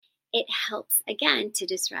it helps, again, to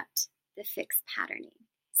disrupt the fixed patterning.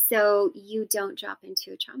 So you don't drop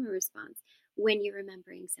into a trauma response when you're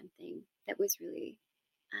remembering something that was really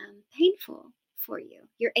painful for you.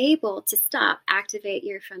 You're able to stop, activate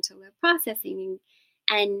your frontal lobe processing,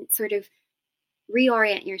 and sort of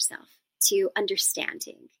reorient yourself to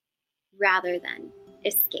understanding rather than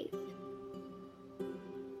escape.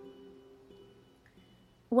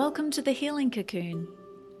 Welcome to the Healing Cocoon.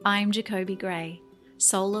 I'm Jacoby Gray,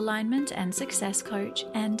 soul alignment and success coach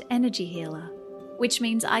and energy healer, which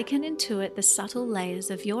means I can intuit the subtle layers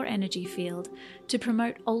of your energy field to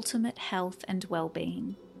promote ultimate health and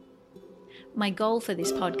well-being. My goal for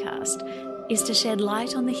this podcast is to shed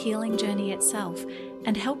light on the healing journey itself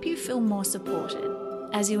and help you feel more supported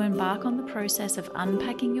as you embark on the process of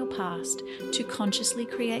unpacking your past to consciously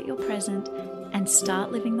create your present and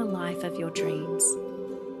start living the life of your dreams.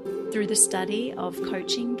 Through the study of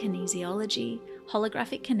coaching, kinesiology,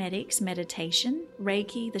 holographic kinetics, meditation,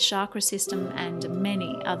 Reiki, the chakra system, and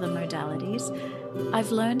many other modalities,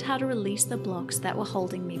 I've learned how to release the blocks that were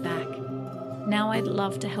holding me back. Now I'd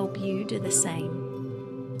love to help you do the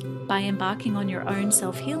same. By embarking on your own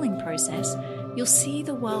self-healing process, you'll see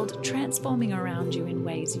the world transforming around you in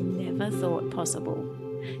ways you never thought possible.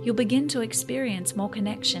 You'll begin to experience more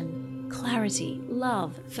connection, clarity,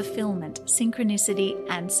 love, fulfillment, synchronicity,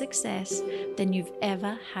 and success than you've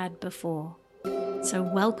ever had before. So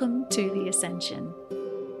welcome to the Ascension.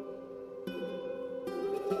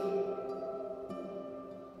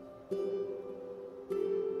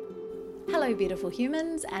 Hello, beautiful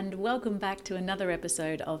humans, and welcome back to another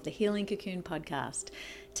episode of the Healing Cocoon podcast.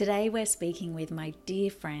 Today we're speaking with my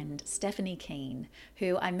dear friend, Stephanie Kuehn,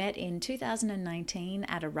 who I met in 2019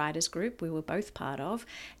 at a writers group we were both part of.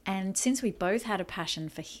 And since we both had a passion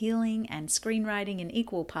for healing and screenwriting in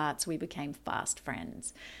equal parts, we became fast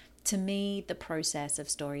friends. To me, the process of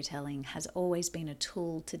storytelling has always been a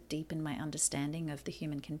tool to deepen my understanding of the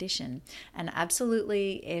human condition. And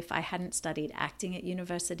absolutely, if I hadn't studied acting at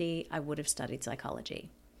university, I would have studied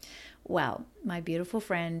psychology. Well, my beautiful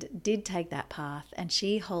friend did take that path, and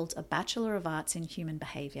she holds a Bachelor of Arts in Human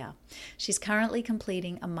Behavior. She's currently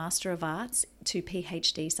completing a Master of Arts to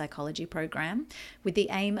PhD psychology program with the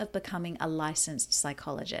aim of becoming a licensed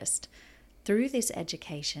psychologist. Through this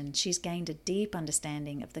education, she's gained a deep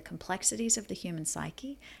understanding of the complexities of the human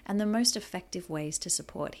psyche and the most effective ways to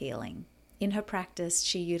support healing. In her practice,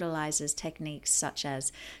 she utilizes techniques such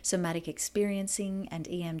as somatic experiencing and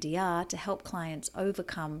EMDR to help clients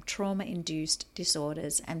overcome trauma-induced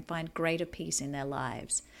disorders and find greater peace in their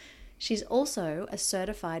lives. She's also a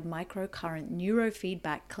certified microcurrent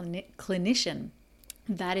neurofeedback clinician.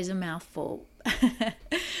 That is a mouthful,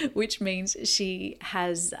 which means she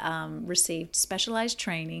has received specialized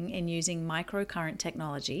training in using microcurrent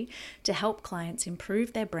technology to help clients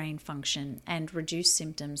improve their brain function and reduce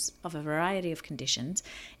symptoms of a variety of conditions,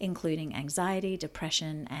 including anxiety,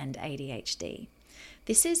 depression, and ADHD.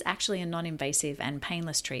 This is actually a non-invasive and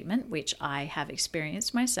painless treatment, which I have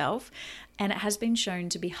experienced myself, and it has been shown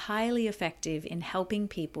to be highly effective in helping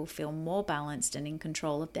people feel more balanced and in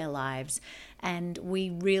control of their lives. And we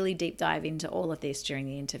really deep dive into all of this during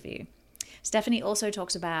the interview. Stephanie also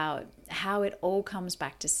talks about how it all comes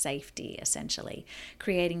back to safety, essentially,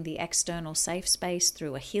 creating the external safe space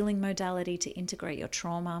through a healing modality to integrate your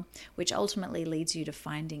trauma, which ultimately leads you to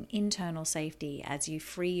finding internal safety as you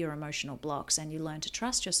free your emotional blocks and you learn to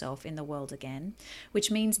trust yourself in the world again, which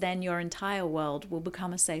means then your entire world will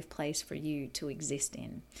become a safe place for you to exist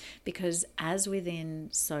in, because as within,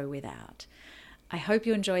 so without. I hope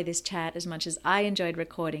you enjoy this chat as much as I enjoyed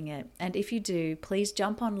recording it. And if you do, please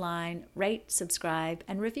jump online, rate, subscribe,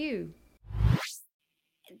 and review.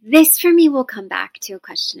 This for me will come back to a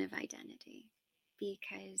question of identity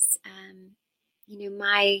because,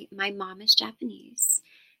 my mom is Japanese.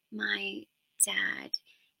 My dad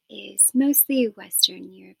is mostly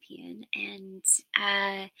Western European, and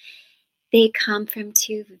they come from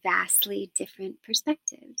two vastly different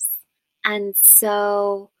perspectives. And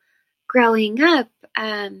so growing up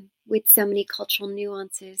with so many cultural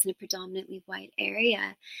nuances in a predominantly white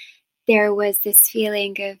area, there was this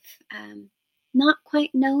feeling of not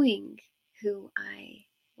quite knowing who I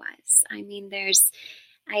was. I mean,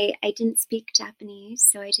 I didn't speak Japanese,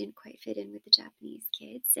 so I didn't quite fit in with the Japanese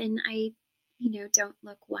kids, and I, don't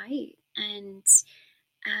look white. And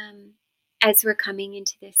as we're coming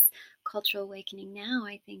into this cultural awakening now,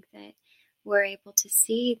 I think that we're able to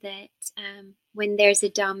see that when there's a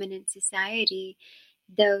dominant society,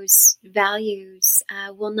 those values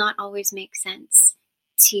will not always make sense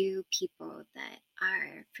to people that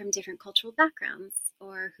are from different cultural backgrounds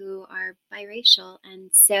or who are biracial.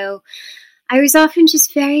 And so I was often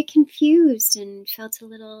just very confused and felt a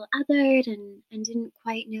little othered and didn't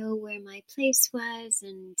quite know where my place was.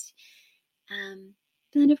 And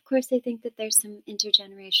then, of course, I think that there's some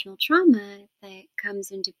intergenerational trauma that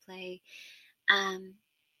comes into play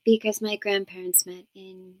because my grandparents met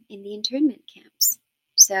in the internment camps.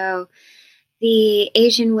 So the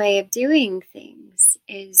Asian way of doing things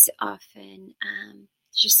is often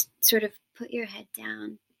just sort of put your head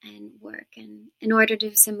down and work. And in order to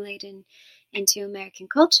assimilate into American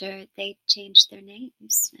culture, they changed their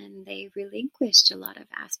names and they relinquished a lot of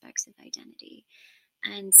aspects of identity.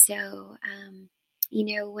 And so,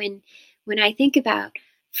 when I think about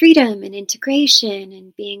freedom and integration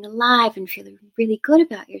and being alive and feeling really good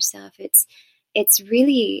about yourself, it's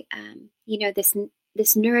really,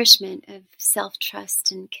 this nourishment of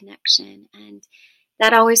self-trust and connection. And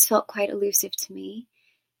that always felt quite elusive to me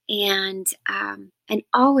and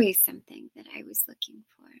always something that I was looking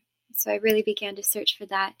for. So I really began to search for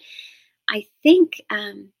that, I think,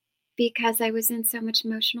 because I was in so much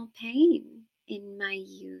emotional pain in my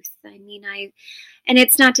youth. I mean, and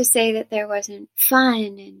it's not to say that there wasn't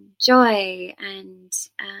fun and joy and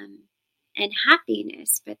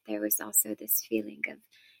happiness, but there was also this feeling of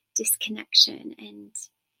disconnection, and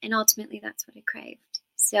ultimately that's what I craved.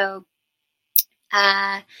 So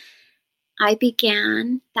I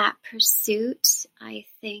began that pursuit, I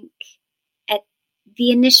think, at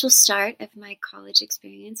the initial start of my college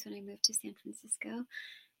experience when I moved to San Francisco,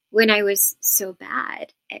 when I was so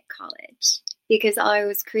bad at college, because all I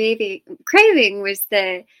was craving was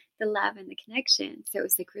the love and the connection. So it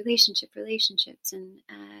was like relationships, and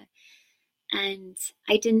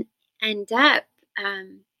I didn't end up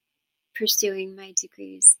pursuing my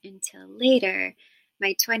degrees until later.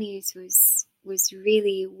 My 20s was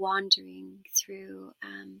really wandering through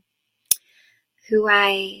who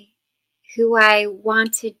I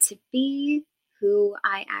wanted to be, who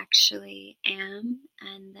I actually am,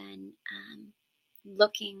 and then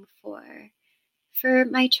looking for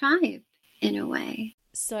my tribe in a way.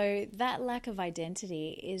 So that lack of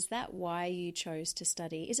identity, is that why you chose to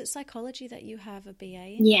study? Is it psychology that you have a BA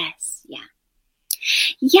in? Yes, yeah.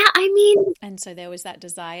 Yeah, I mean... And so there was that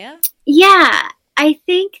desire? Yeah, I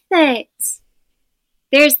think that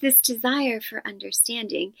there's this desire for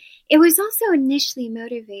understanding. It was also initially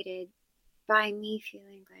motivated by me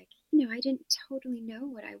feeling like, I didn't totally know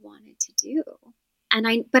what I wanted to do.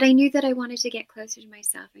 But I knew that I wanted to get closer to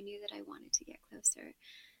myself. I knew that I wanted to get closer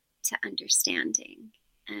to understanding.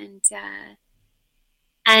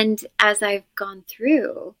 And as I've gone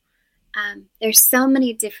through, there's so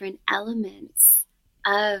many different elements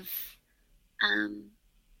of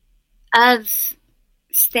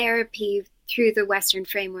therapy through the Western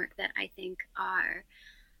framework that I think are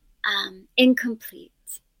incomplete.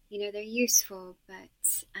 They're useful,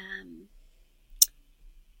 but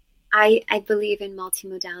I believe in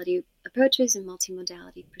multimodality approaches and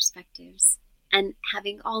multimodality perspectives, and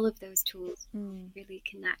having all of those tools really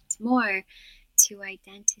connect more to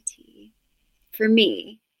identity for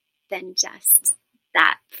me than just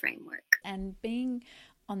that framework. And being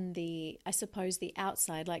on the, I suppose, the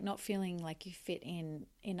outside, like not feeling like you fit in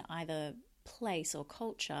either place or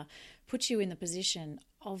culture, puts you in the position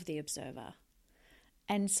of the observer.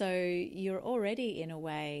 And so you're already, in a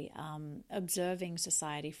way, observing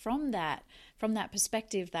society from that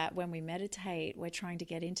perspective, that when we meditate, we're trying to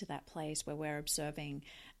get into that place where we're observing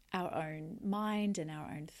our own mind and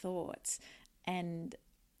our own thoughts. And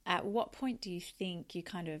at what point do you think you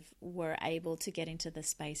kind of were able to get into the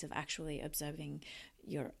space of actually observing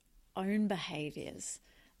your own behaviors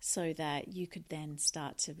so that you could then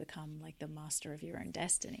start to become like the master of your own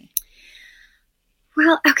destiny?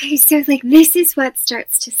 Well, okay, so this is what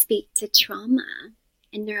starts to speak to trauma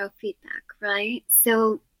and neurofeedback, right?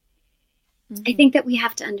 So I think that we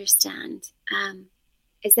have to understand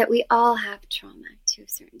is that we all have trauma to a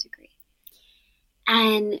certain degree.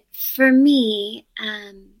 And for me,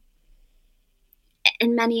 and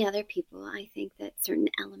many other people, I think that certain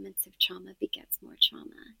elements of trauma begets more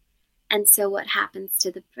trauma. And so what happens to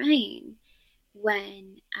the brain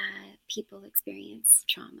when people experience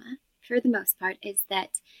trauma, for the most part, is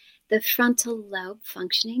that the frontal lobe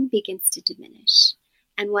functioning begins to diminish.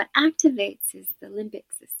 And what activates is the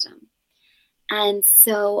limbic system. And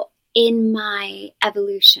so in my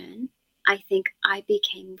evolution, I think I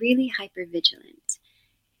became really hypervigilant,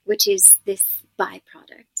 which is this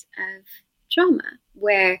byproduct of trauma,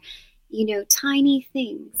 where, tiny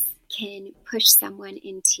things can push someone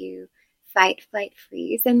into fight, flight,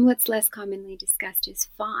 freeze. And what's less commonly discussed is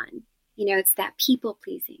fawn. It's that people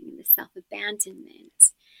pleasing and the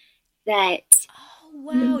self-abandonment that... Oh,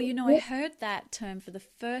 wow. I heard that term for the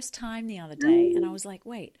first time the other day, and I was like,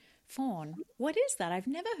 wait, fawn, what is that? I've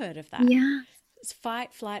never heard of that. Yeah. It's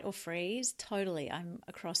fight, flight, or freeze. Totally. I'm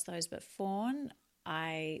across those, but fawn,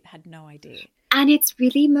 I had no idea. And it's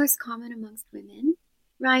really most common amongst women,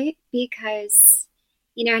 right? Because,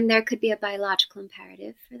 and there could be a biological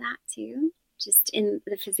imperative for that too, just in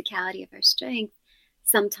the physicality of our strength.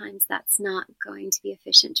 Sometimes that's not going to be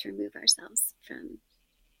efficient to remove ourselves from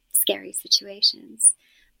scary situations.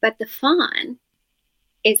 But the fawn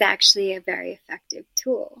is actually a very effective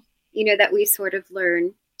tool, that we sort of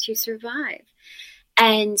learn to survive.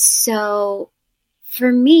 And so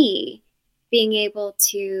for me, being able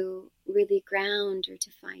to really ground or to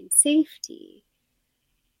find safety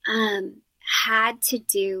had to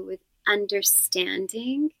do with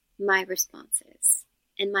understanding my responses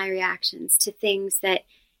and my reactions to things that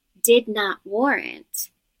did not warrant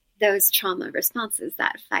those trauma responses,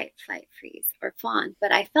 that fight, flight, freeze, or fawn.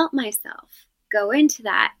 But I felt myself go into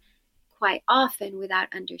that quite often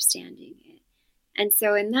without understanding it. And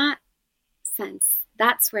so in that sense,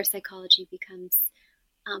 that's where psychology becomes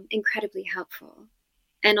incredibly helpful.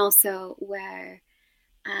 And also where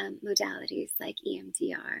modalities like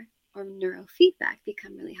EMDR or neurofeedback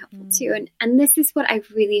become really helpful too. And this is what I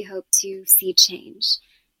really hope to see change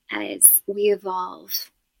as we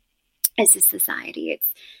evolve as a society.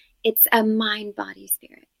 It's a mind, body,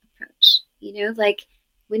 spirit approach. Like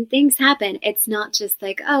when things happen, it's not just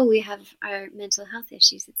like, oh, we have our mental health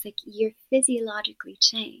issues. It's like you're physiologically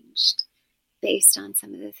changed based on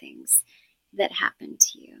some of the things that happened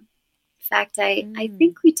to you. In fact, I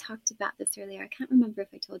think we talked about this earlier. I can't remember if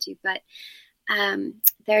I told you, but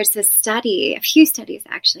there's a few studies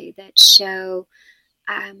actually, that show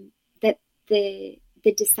that the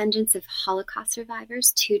descendants of Holocaust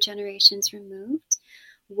survivors, 2 generations removed,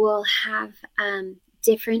 will have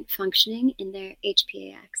different functioning in their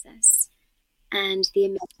HPA axis. And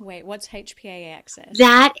wait, what's HPA axis?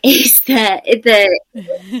 That is the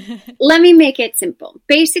let me make it simple.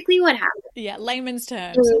 Basically what happens, yeah, layman's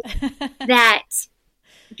terms, that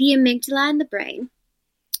the amygdala in the brain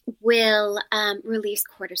will release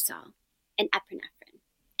cortisol and epinephrine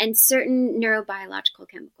and certain neurobiological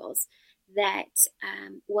chemicals that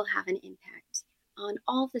will have an impact on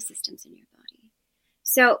all the systems in your body.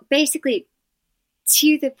 So basically,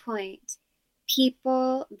 to the point,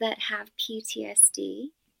 people that have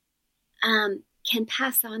PTSD can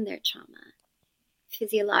pass on their trauma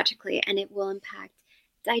physiologically, and it will impact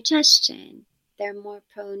digestion. They're more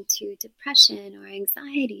prone to depression or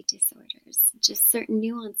anxiety disorders, just certain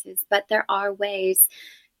nuances. But there are ways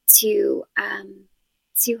to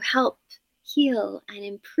help heal and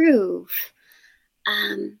improve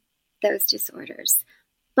those disorders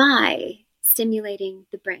by stimulating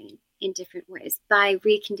the brain in different ways, by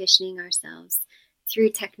reconditioning ourselves through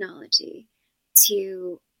technology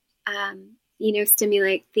to,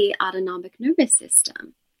 stimulate the autonomic nervous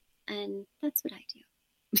system. And that's what I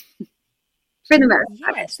do. For the most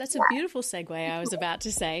part. Yes, that's a beautiful segue, I was about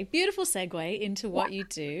to say. Beautiful segue into what you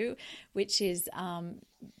do, which is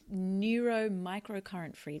neuro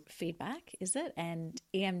microcurrent feedback, is it? And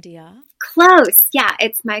EMDR? Close. Yeah,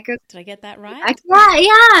 it's micro. Did I get that right?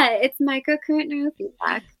 Yeah. It's microcurrent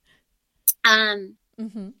neurofeedback. And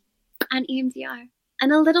EMDR.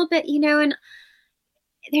 And a little bit, and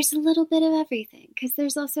there's a little bit of everything, because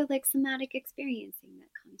there's also like somatic experiencing that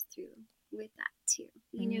comes through with that too.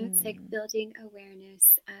 It's like building awareness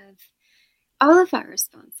of all of our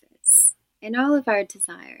responses and all of our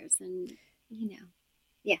desires and,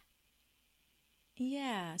 yeah.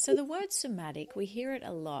 Yeah. So the word somatic, we hear it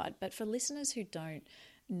a lot, but for listeners who don't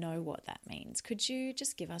know what that means, could you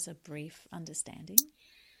just give us a brief understanding?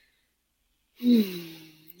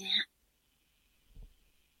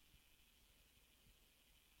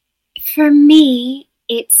 For me,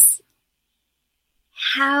 it's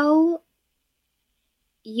how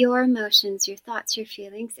your emotions, your thoughts, your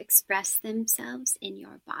feelings express themselves in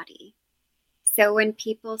your body. So when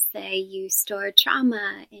people say you store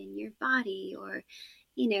trauma in your body, or,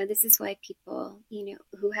 this is why people,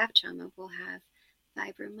 who have trauma will have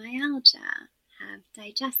fibromyalgia, have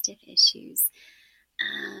digestive issues.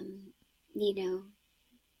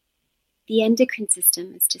 The endocrine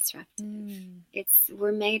system is disrupted.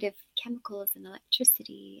 We're made of chemicals and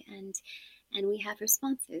electricity, and we have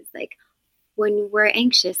responses. Like when we're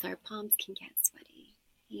anxious, our palms can get sweaty.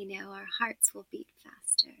 Our hearts will beat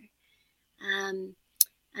faster.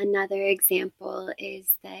 Another example is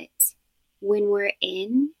that when we're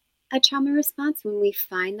in a trauma response, when we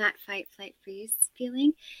find that fight, flight, freeze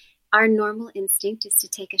feeling, our normal instinct is to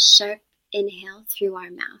take a sharp inhale through our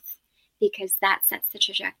mouth, because that sets the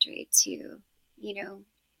trajectory to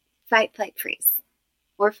fight, flight, freeze,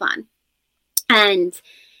 or fawn. And,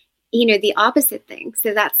 the opposite thing.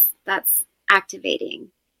 So that's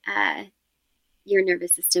activating your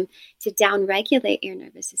nervous system. To downregulate your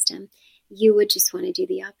nervous system, you would just want to do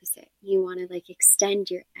the opposite. You want to extend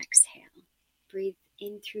your exhale, breathe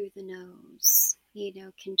in through the nose,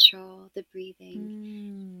 control the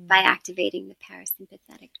breathing by activating the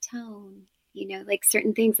parasympathetic tone,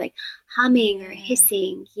 certain things like humming or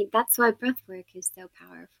hissing. That's why breath work is so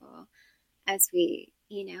powerful as we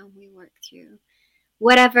work through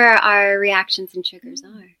whatever our reactions and triggers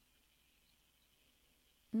are.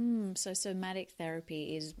 So somatic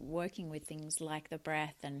therapy is working with things like the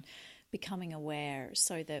breath and becoming aware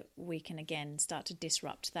so that we can again start to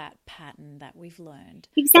disrupt that pattern that we've learned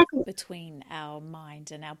between our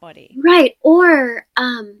mind and our body. Right. Or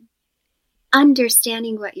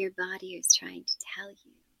understanding what your body is trying to tell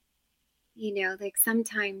you.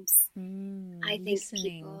 Sometimes I think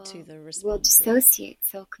people to the will dissociate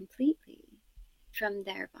so completely from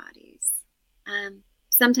their bodies.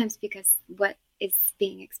 Sometimes because what is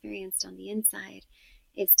being experienced on the inside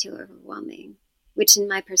is too overwhelming, which in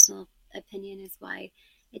my personal opinion is why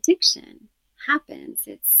addiction happens.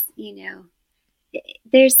 It's,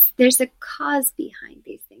 there's a cause behind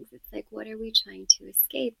these things. It's like, what are we trying to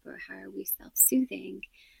escape, or how are we self-soothing?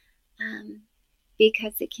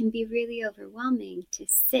 Because it can be really overwhelming to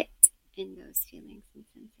sit in those feelings and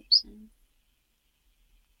sensations.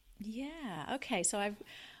 Yeah. Okay. So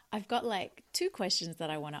I've got two questions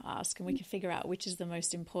that I want to ask, and we can figure out which is the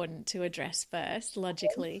most important to address first,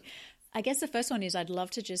 logically. I guess the first one is I'd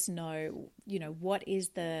love to just know, what is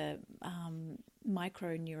the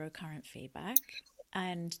micro neurocurrent feedback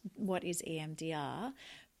and what is EMDR?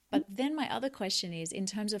 But then my other question is, in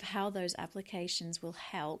terms of how those applications will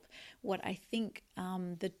help, what I think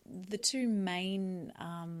the two main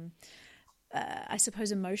I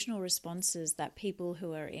suppose emotional responses that people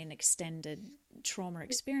who are in extended trauma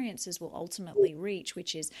experiences will ultimately reach,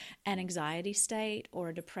 which is an anxiety state or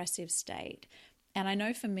a depressive state. And I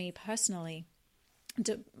know for me personally,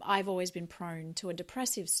 I've always been prone to a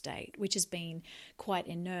depressive state, which has been quite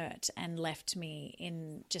inert and left me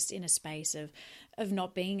in a space of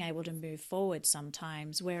not being able to move forward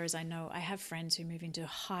sometimes. Whereas I know I have friends who move into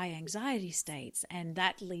high anxiety states, and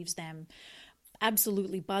that leaves them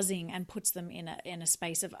absolutely buzzing and puts them in a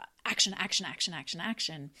space of action.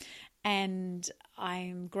 And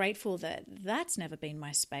I'm grateful that that's never been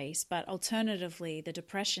my space. But alternatively, the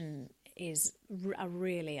depression is a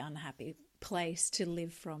really unhappy place to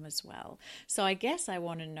live from as well. So I guess I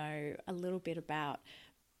want to know a little bit about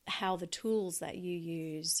how the tools that you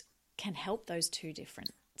use can help those two different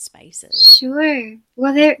spaces. Sure.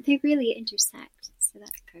 Well, they really intersect, so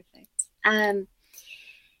that's perfect.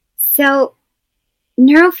 So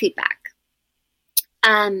neurofeedback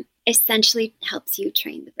essentially helps you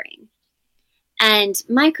train the brain. And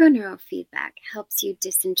microneurofeedback helps you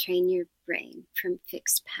disentrain your brain from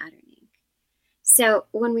fixed patterning. So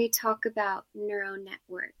when we talk about neural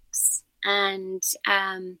networks and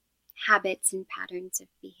habits and patterns of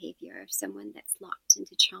behavior of someone that's locked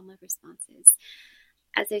into trauma responses,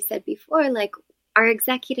 as I said before, our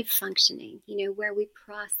executive functioning, where we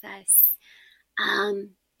process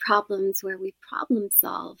problems, where we problem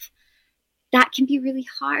solve, that can be really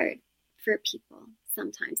hard for people.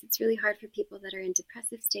 Sometimes it's really hard for people that are in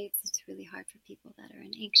depressive states. It's really hard for people that are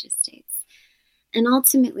in anxious states. And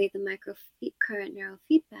ultimately, the microcurrent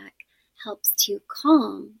neurofeedback helps to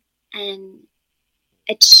calm and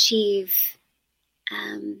achieve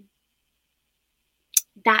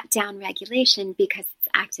that downregulation because it's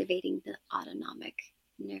activating the autonomic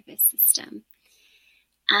nervous system.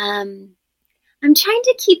 I'm trying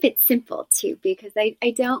to keep it simple too, because I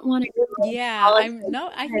don't want to. I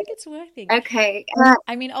think it's working. Okay.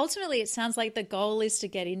 I mean, ultimately, it sounds like the goal is to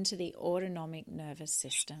get into the autonomic nervous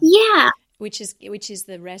system. Yeah. Which is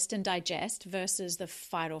the rest and digest versus the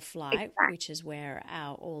fight or flight, exactly, which is where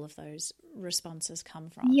all of those responses come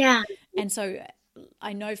from. Yeah. And so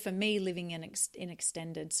I know for me, living in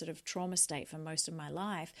extended sort of trauma state for most of my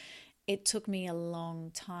life, it took me a long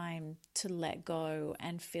time to let go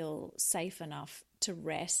and feel safe enough to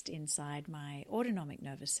rest inside my autonomic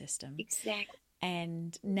nervous system. Exactly.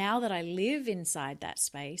 And now that I live inside that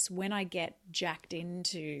space, when I get jacked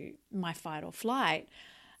into my fight or flight,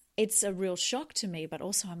 it's a real shock to me, but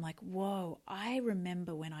also I'm like, whoa, I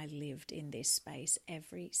remember when I lived in this space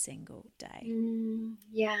every single day.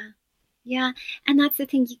 Yeah. Yeah. And that's the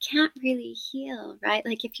thing, you can't really heal, right?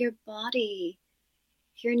 If your body,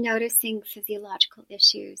 if you're noticing physiological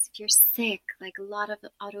issues, if you're sick, a lot of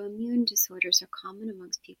autoimmune disorders are common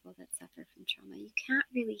amongst people that suffer from trauma, you can't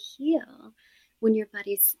really heal when your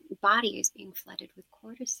body is being flooded with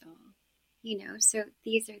cortisol. So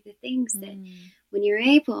these are the things that when you're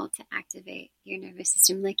able to activate your nervous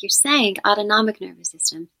system, like you're saying, autonomic nervous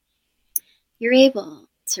system, you're able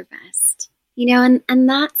to rest, and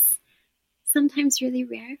that's sometimes really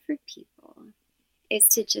rare for people, is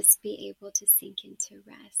to just be able to sink into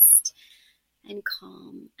rest and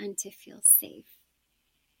calm and to feel safe.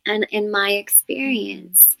 And in my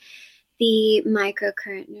experience, the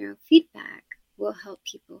microcurrent neurofeedback will help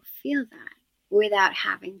people feel that without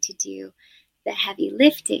having to do the heavy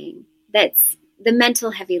lifting, that's the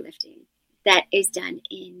mental heavy lifting that is done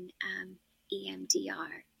in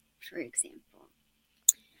EMDR, for example.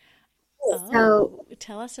 So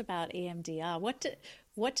tell us about EMDR. What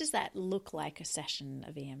does that look like, a session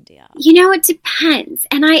of EMDR? It depends.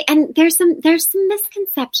 And there's some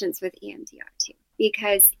misconceptions with EMDR too,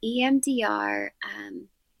 because EMDR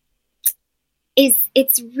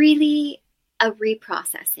it's really a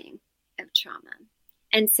reprocessing of trauma.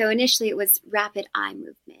 And so initially it was rapid eye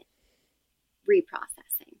movement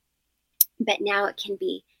reprocessing, but now it can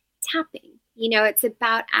be tapping. It's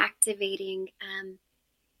about activating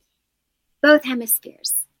both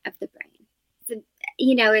hemispheres of the brain. So,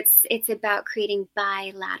 it's about creating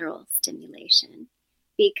bilateral stimulation,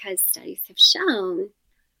 because studies have shown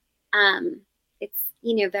it's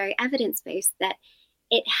very evidence-based that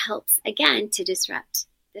it helps, again, to disrupt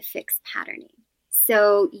the fixed patterning.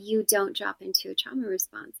 So you don't drop into a trauma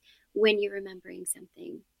response when you're remembering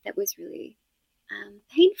something that was really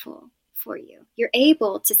painful for you. You're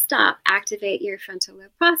able to stop, activate your frontal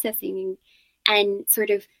lobe processing, and sort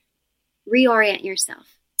of reorient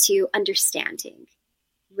yourself to understanding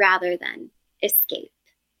rather than escape.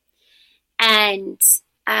 And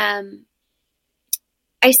I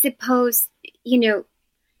suppose, the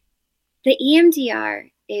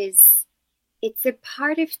EMDR it's a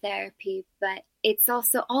part of therapy, but it's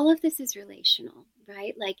also, all of this is relational,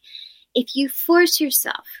 right? Like, if you force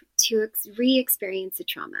yourself to re-experience a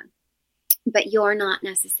trauma, but you're not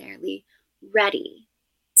necessarily ready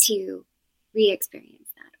to re-experience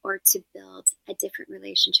that or to build a different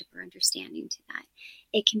relationship or understanding to that,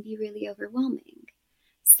 it can be really overwhelming.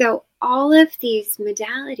 So all of these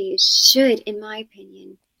modalities should, in my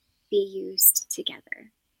opinion, be used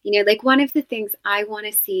together. Like, one of the things I want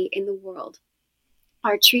to see in the world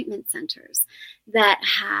are treatment centers that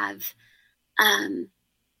have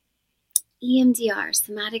EMDR,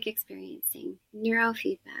 somatic experiencing,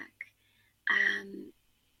 neurofeedback,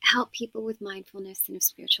 help people with mindfulness and a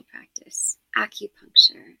spiritual practice,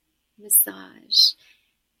 acupuncture, massage,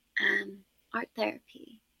 art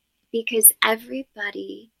therapy, because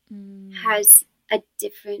everybody has a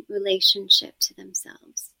different relationship to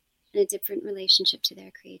themselves and a different relationship to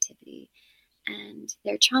their creativity and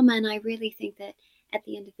their trauma. And I really think that at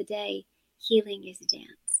the end of the day, healing is a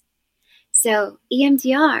dance. So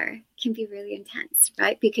EMDR can be really intense,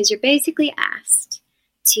 right? Because you're basically asked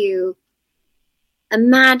to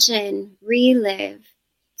imagine, relive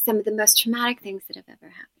some of the most traumatic things that have ever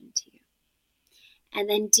happened to you. And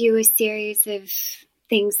then do a series of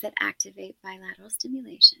things that activate bilateral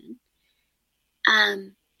stimulation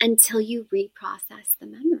until you reprocess the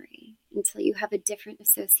memory, until you have a different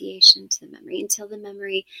association to the memory, until the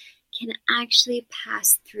memory can actually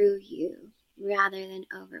pass through you rather than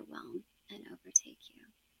overwhelm and overtake you.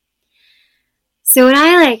 So what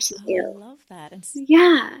I like to do... I love that. And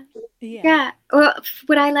yeah. Well,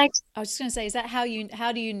 what I like... I was just going to say, is that how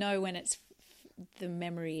do you know when it's the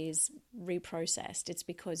memory is reprocessed? It's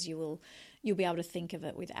because you'll be able to think of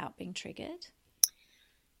it without being triggered?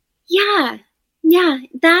 Yeah,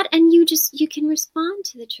 that, and you can respond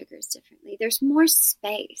to the triggers differently. There's more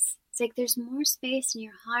space. It's like there's more space in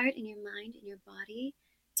your heart, in your mind, in your body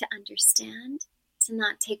to understand, to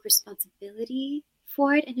not take responsibility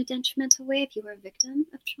for it in a detrimental way if you were a victim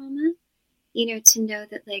of trauma. To know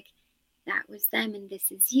that, like, that was them and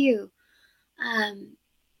this is you.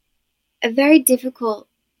 A very difficult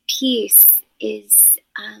piece is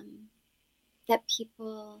that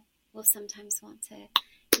people will sometimes want to,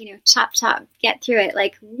 chop, get through it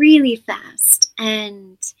like really fast.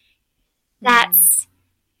 And that's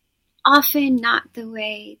often not the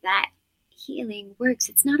way that healing works.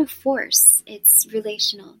 It's not a force. It's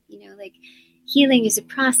relational. Like, healing is a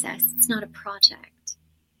process. It's not a project.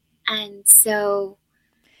 And so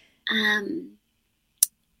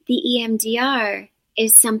the EMDR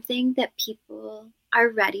is something that people are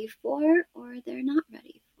ready for or they're not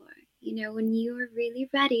ready for. When you are really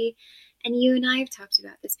ready, and you and I have talked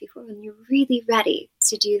about this before, when you're really ready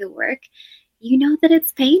to do the work, you know that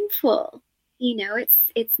it's painful.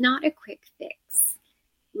 It's not a quick fix.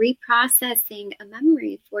 reprocessing a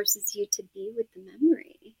memory forces you to be with the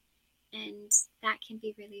memory. And that can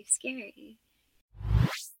be really scary.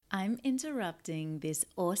 I'm interrupting this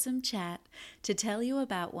awesome chat to tell you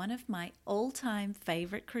about one of my all-time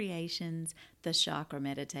favorite creations, the chakra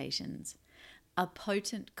meditations. A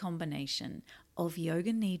potent combination of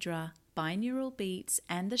yoga nidra, binaural beats,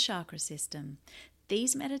 and the chakra system.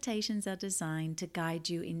 These meditations are designed to guide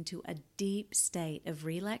you into a deep state of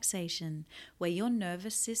relaxation where your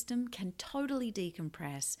nervous system can totally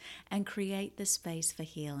decompress and create the space for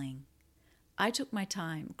healing. I took my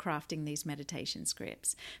time crafting these meditation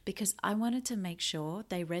scripts because I wanted to make sure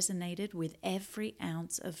they resonated with every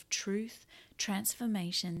ounce of truth,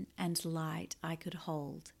 transformation, and light I could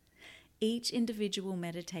hold. Each individual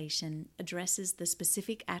meditation addresses the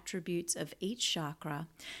specific attributes of each chakra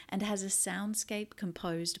and has a soundscape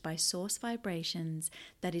composed by source vibrations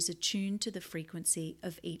that is attuned to the frequency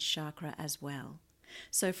of each chakra as well.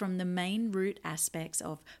 So from the main root aspects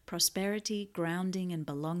of prosperity, grounding, and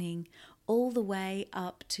belonging, all the way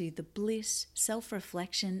up to the bliss,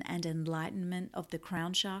 self-reflection, and enlightenment of the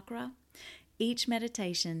crown chakra, each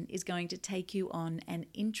meditation is going to take you on an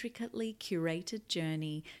intricately curated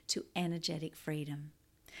journey to energetic freedom.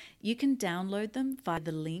 You can download them via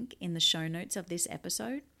the link in the show notes of this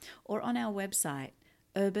episode or on our website,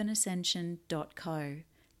 urbanascension.co.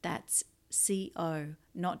 That's C-O,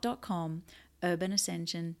 not .com,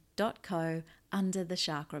 urbanascension.co under the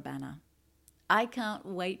chakra banner. I can't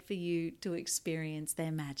wait for you to experience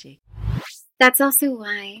their magic. That's also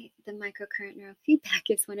why the microcurrent neurofeedback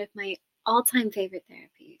is one of my all-time favorite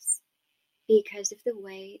therapies, because of the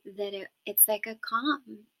way that it's like a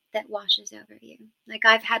calm that washes over you. Like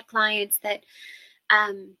I've had clients that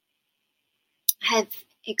have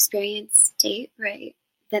experienced state right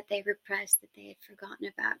that they repressed, that they had forgotten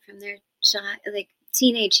about from their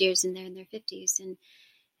teenage years, and they're in their 50s. And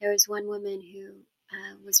there was one woman who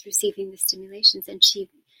was receiving the stimulations, and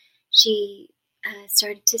she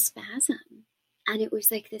started to spasm. And it was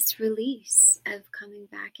like this release of coming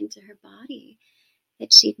back into her body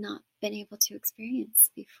that she'd not been able to experience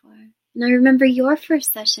before. And I remember your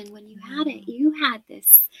first session when you had it. You had this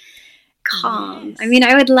calm. Yes. I mean,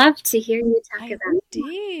 I would love to hear you talk about it. I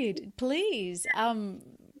did. Please.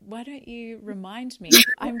 Why don't you remind me?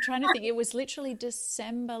 I'm trying to think. It was literally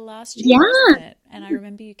December last year, wasn't it? And I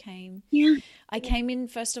remember you came. Yeah. I came in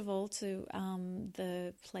first of all to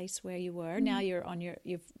the place where you were. Now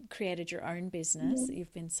you've created your own business.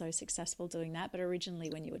 You've been so successful doing that. But originally,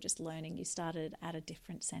 when you were just learning, you started at a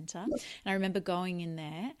different center. And I remember going in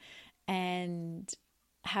there and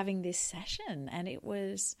having this session, and it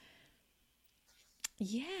was,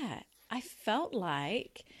 I felt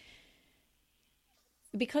like,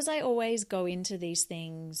 because I always go into these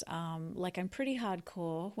things, like I'm pretty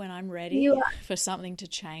hardcore when I'm ready for something to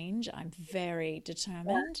change. I'm very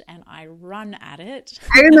determined and I run at it.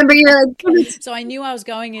 I remember you were like, so I knew I was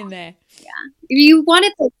going in there. Yeah. You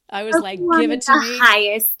wanted to. I was like, give it to me.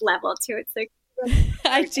 Highest level to it. So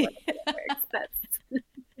I did.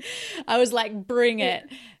 I was like, bring it.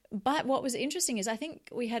 But what was interesting is I think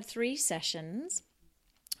we had 3 sessions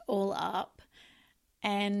all up,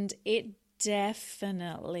 and it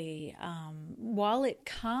definitely, while it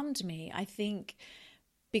calmed me, I think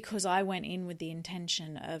because I went in with the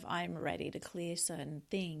intention of I'm ready to clear certain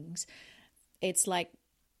things, it's like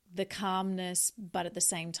the calmness, but at the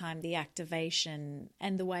same time, the activation.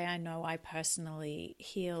 And the way I know I personally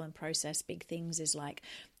heal and process big things is like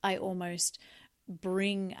I almost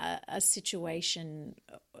bring a situation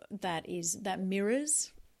that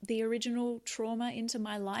mirrors the original trauma into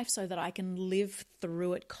my life so that I can live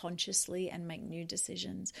through it consciously and make new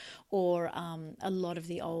decisions. Or a lot of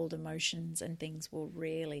the old emotions and things will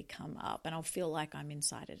really come up and I'll feel like I'm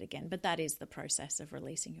inside it again. But that is the process of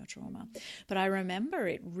releasing your trauma. But I remember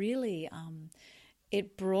it really,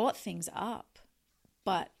 it brought things up.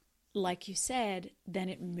 But like you said, then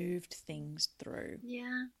it moved things through.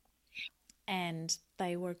 Yeah. And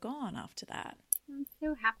they were gone after that. I'm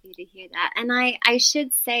so happy to hear that. And I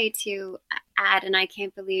should say to add, and I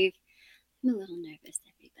can't believe, I'm a little nervous,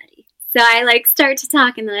 everybody. So I start to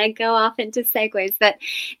talk and then I go off into segues, but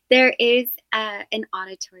there is an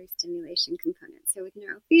auditory stimulation component. So with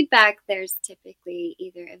neurofeedback, there's typically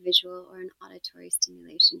either a visual or an auditory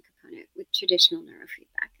stimulation component with traditional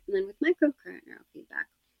neurofeedback. And then with microcurrent neurofeedback,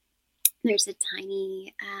 there's a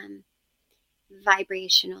tiny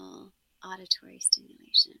vibrational auditory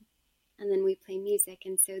stimulation. And then we play music.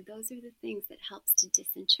 And so those are the things that helps to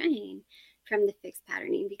disentrain from the fixed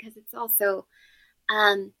patterning, because it's also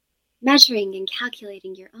measuring and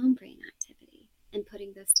calculating your own brain activity and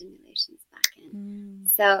putting those stimulations back in.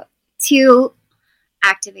 So to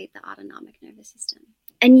activate the autonomic nervous system.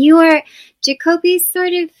 And Jacoby's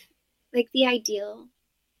sort of like the ideal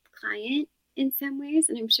client in some ways,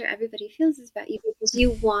 and I'm sure everybody feels this about you, because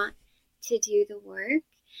you want to do the work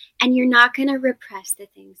and you're not going to repress the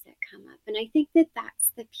things that come up. And I think that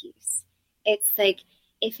that's the piece. It's like,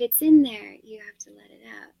 if it's in there, you have to let it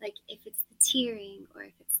out. Like if it's the tearing or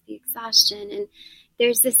if it's the exhaustion. And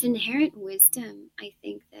there's this inherent wisdom, I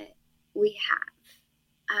think, that we have.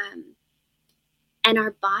 And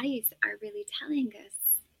our bodies are really telling us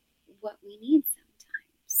what we need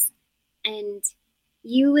sometimes. And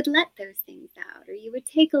you would let those things out, or you would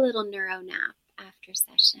take a little neuro nap after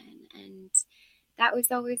session. And that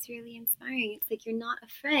was always really inspiring. It's like, you're not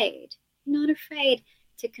afraid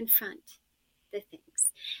to confront the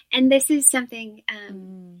things. And this is something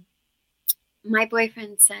my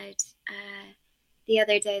boyfriend said the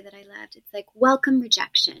other day that I loved. It's like, welcome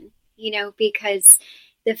rejection, because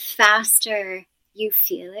the faster you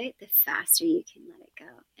feel it, the faster you can let it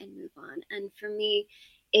go and move on. And for me,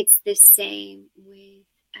 it's the same with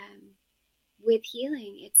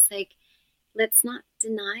healing. It's like, let's not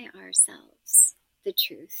deny ourselves the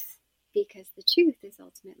truth, because the truth is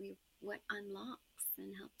ultimately what unlocks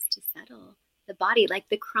and helps to settle the body, like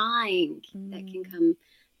the crying that can come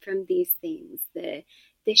from these things, the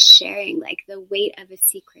sharing, like the weight of a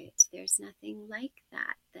secret. There's nothing like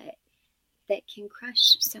that can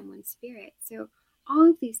crush someone's spirit. So all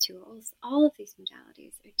of these tools, all of these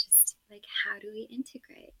modalities are just like, how do we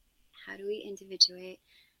integrate? How do we individuate?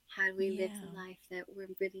 How do we live the life that we're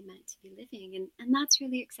really meant to be living? And that's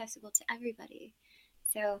really accessible to everybody.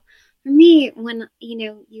 So for me, when,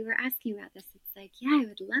 you were asking about this, it's like, yeah, I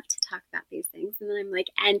would love to talk about these things. And then I'm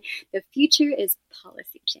like, and the future is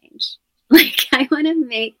policy change. Like, I want to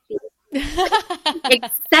make these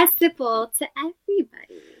accessible to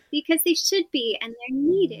everybody, because they should be, and they're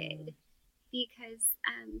needed, because,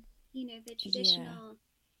 the traditional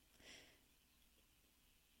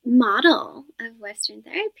model of Western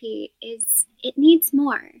therapy it needs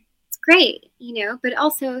more. It's great, but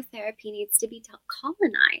also therapy needs to be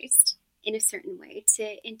colonized in a certain way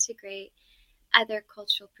to integrate other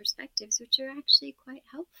cultural perspectives, which are actually quite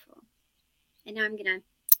helpful. And now I'm going to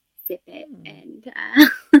sip it and...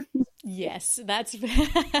 Yes, that's...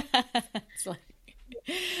 it's like,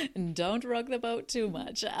 don't rock the boat too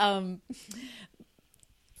much.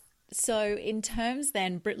 So in terms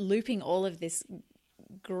then, looping all of this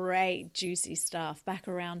great juicy stuff back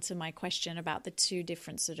around to my question about the two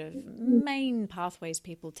different sort of main pathways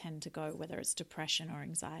people tend to go, whether it's depression or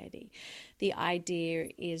anxiety. The idea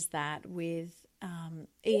is that with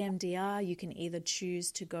EMDR, you can either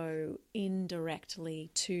choose to go indirectly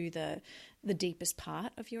to the deepest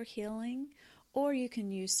part of your healing, or you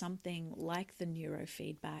can use something like the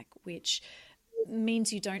neurofeedback, which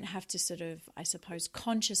means you don't have to sort of, I suppose,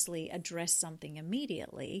 consciously address something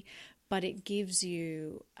immediately, but it gives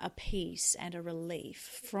you a peace and a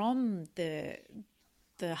relief from the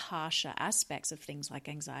harsher aspects of things like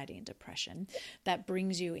anxiety and depression, that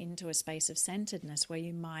brings you into a space of centeredness where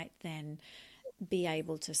you might then be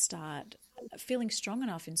able to start feeling strong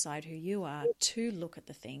enough inside who you are to look at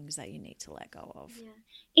the things that you need to let go of. Yeah.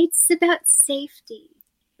 It's about safety,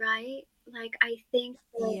 right? Like, I think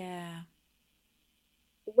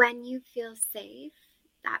when you feel safe,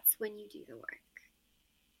 that's when you do the work.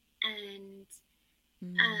 And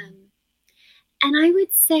and I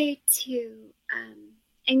would say too,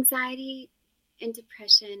 anxiety and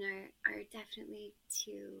depression are definitely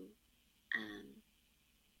two.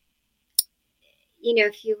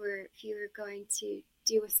 If you were going to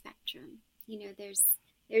do a spectrum, there's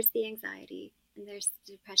the anxiety and there's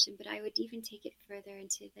the depression, but I would even take it further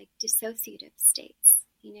into like dissociative states.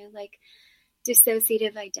 Like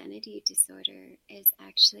dissociative identity disorder is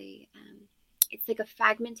actually it's like a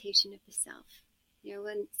fragmentation of the self.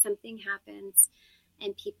 When something happens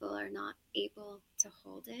and people are not able to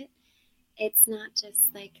hold it, it's not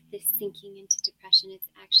just like this sinking into depression. It's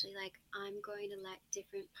actually like, I'm going to let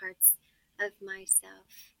different parts of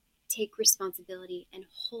myself take responsibility and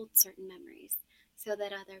hold certain memories so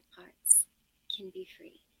that other parts can be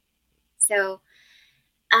free. So,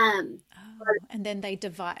 and then they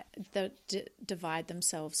divide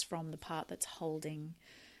themselves from the part that's holding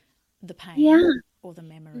the pain or the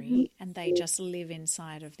memory, and they just live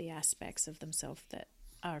inside of the aspects of themselves that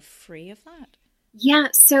are free of that. Yeah.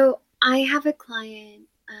 So I have a client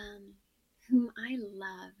whom I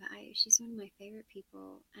love. She's one of my favorite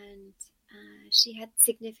people, and she had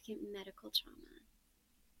significant medical trauma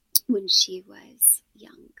when she was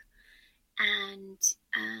young, and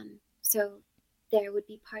so there would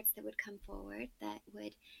be parts that would come forward that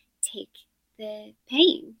would take the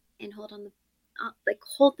pain and hold like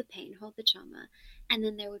hold the pain, hold the trauma. And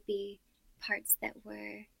then there would be parts that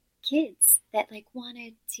were kids that like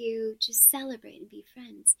wanted to just celebrate and be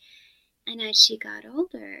friends. And as she got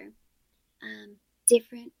older,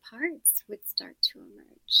 different parts would start to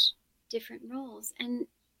emerge, different roles. And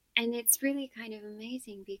it's really kind of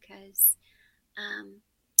amazing because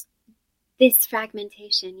this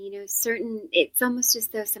fragmentation, it's almost as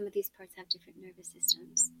though some of these parts have different nervous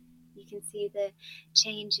systems. You can see the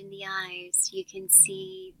change in the eyes. You can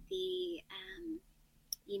see the,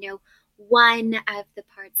 one of the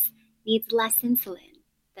parts needs less insulin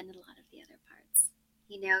than a lot of the other parts.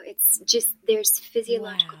 It's just, there's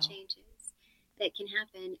physiological changes that can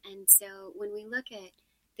happen. And so when we look at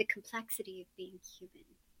the complexity of being human,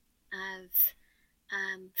 of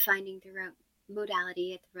finding the right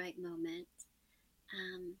modality at the right moment,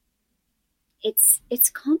 it's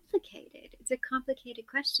complicated. It's a complicated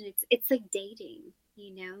question. It's like dating,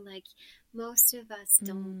 like most of us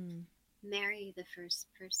don't marry the first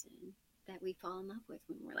person that we fall in love with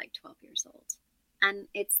when we're like 12 years old. And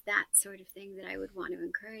it's that sort of thing that I would want to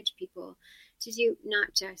encourage people to do,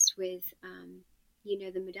 not just with,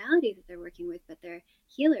 the modality that they're working with, but their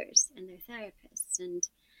healers and their therapists. And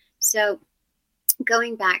so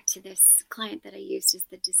going back to this client that I used as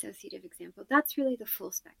the dissociative example, that's really the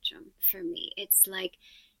full spectrum for me. It's like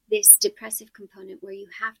this depressive component where you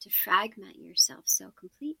have to fragment yourself so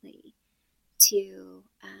completely to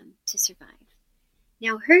survive.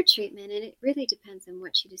 Now, her treatment, and it really depends on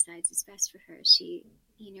what she decides is best for her. She,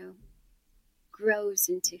 grows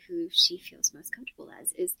into who she feels most comfortable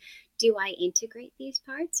as. Is, do I integrate these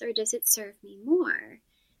parts, or does it serve me more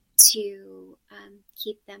to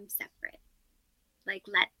keep them separate? Like,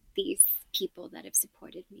 let these people that have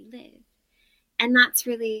supported me live. And that's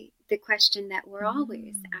really the question that we're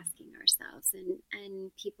always asking ourselves,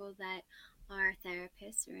 and people that are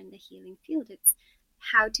therapists or in the healing field. It's,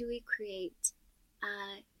 how do we create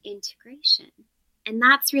integration? And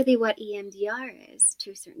that's really what EMDR is,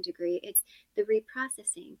 to a certain degree. It's the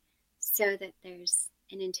reprocessing so that there's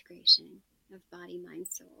an integration of body, mind,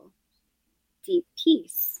 soul, deep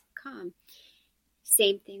peace, calm.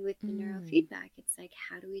 Same thing with the neurofeedback. It's like,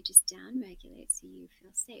 how do we just downregulate so you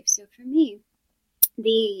feel safe? So for me,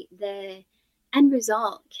 the end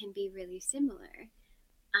result can be really similar.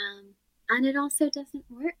 And it also doesn't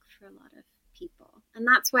work for a lot of people. And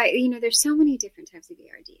that's why, there's so many different types of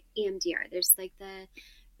EMDR. There's like the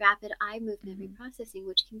rapid eye movement reprocessing,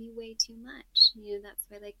 which can be way too much. That's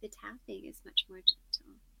why like the tapping is much more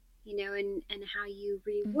gentle, and how you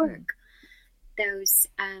rework those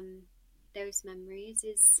memories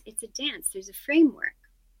it's a dance. There's a framework,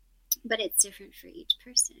 but it's different for each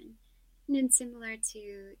person. And then similar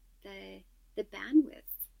to the bandwidth,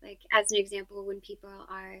 like as an example, when people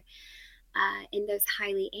are in those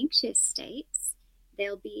highly anxious states,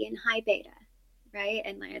 they'll be in high beta, right?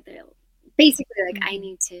 And they'll basically like, I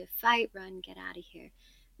need to fight, run, get out of here.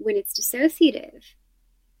 When it's dissociative,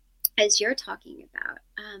 as you're talking about,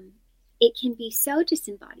 it can be so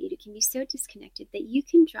disembodied, it can be so disconnected that you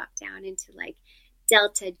can drop down into like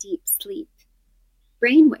delta deep sleep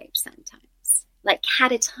brainwaves sometimes, like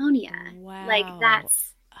catatonia. Wow. Like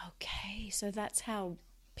that's... Okay, so that's how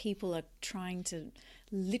people are trying to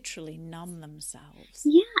literally numb themselves.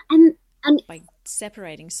 Yeah, and by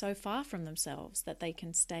separating so far from themselves that they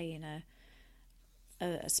can stay in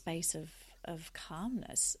a space of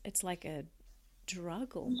calmness. It's like a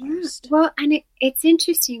drug almost. Yeah. Well, and it's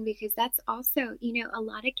interesting because that's also, a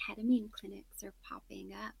lot of ketamine clinics are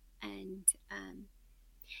popping up, and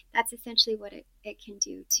that's essentially what it can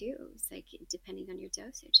do too. It's like, depending on your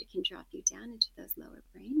dosage, it can drop you down into those lower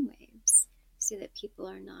brain waves so that people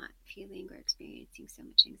are not feeling or experiencing so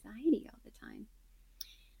much anxiety all the time.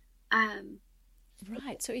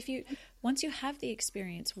 Right. So once you have the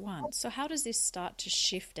experience once, so how does this start to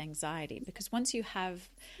shift anxiety? Because once you have,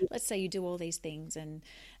 let's say you do all these things and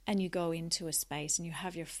you go into a space and you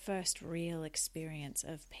have your first real experience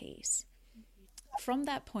of peace, from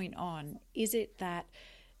that point on, is it that,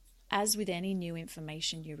 as with any new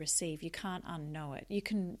information you receive, you can't unknow it. You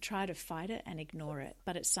can try to fight it and ignore it,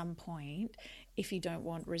 but at some point, if you don't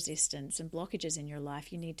want resistance and blockages in your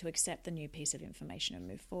life, you need to accept the new piece of information and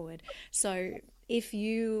move forward. So if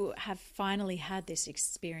you have finally had this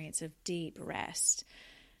experience of deep rest,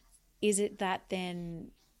 is it that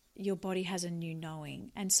then your body has a new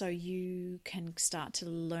knowing, and so you can start to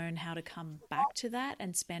learn how to come back to that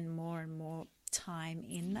and spend more and more time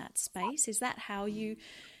in that space? Is that how you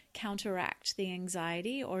counteract the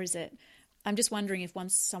anxiety, or is it, I'm just wondering if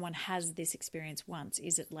once someone has this experience once,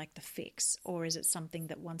 is it like the fix, or is it something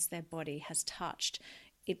that once their body has touched,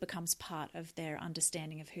 it becomes part of their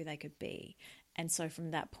understanding of who they could be, And so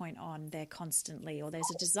from that point on, they're constantly, or there's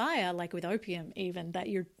a desire, like with opium even, that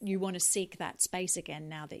you want to seek that space again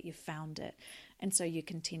now that you've found it. And so you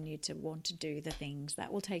continue to want to do the things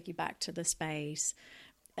that will take you back to the space.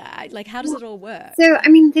 Like, how does it all work? So, I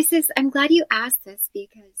mean, I'm glad you asked this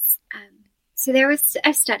because, so there was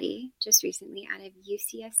a study just recently out of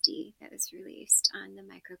UCSD that was released on the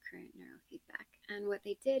microcurrent neurofeedback. And what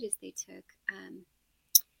they did is they took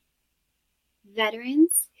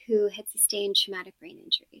veterans who had sustained traumatic brain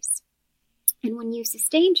injuries. And when you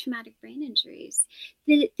sustain traumatic brain injuries,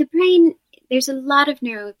 the brain, there's a lot of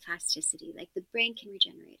neuroplasticity, like the brain can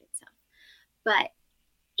regenerate itself. But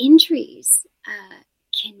injuries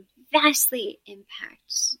can vastly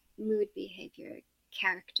impact mood, behavior,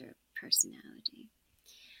 character, personality.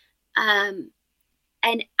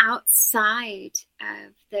 And outside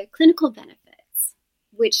of the clinical benefits,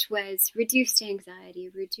 which was reduced anxiety,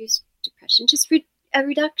 reduced depression, just a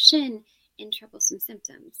reduction in troublesome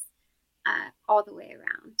symptoms all the way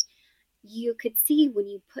around, you could see when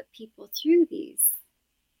you put people through these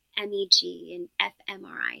MEG and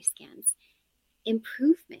fMRI scans,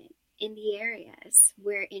 improvement in the areas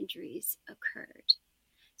where injuries occurred.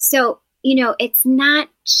 So, it's not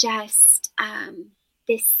just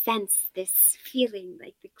this sense, this feeling,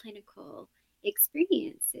 like the clinical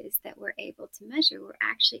experiences that we're able to measure. We're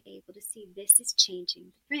actually able to see this is changing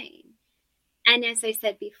the brain. And as I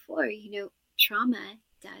said before, trauma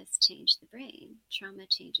does change the brain. Trauma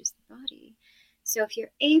changes the body. So if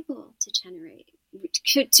you're able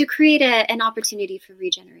to create an opportunity for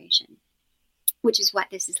regeneration, which is what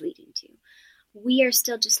this is leading to, we are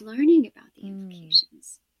still just learning about the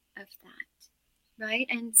implications of that, right?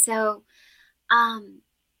 And so,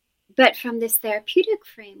 but from this therapeutic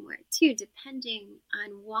framework too, depending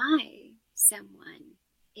on why someone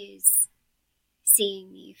is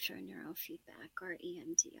seeing me for neurofeedback or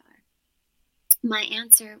EMDR, my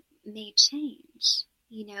answer may change.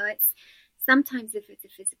 It's sometimes, if it's a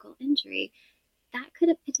physical injury, that could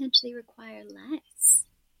potentially require less,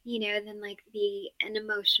 than like an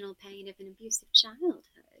emotional pain of an abusive childhood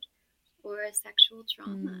or a sexual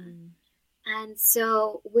trauma. And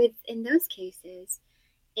so in those cases,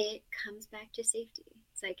 it comes back to safety.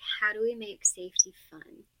 It's like, how do we make safety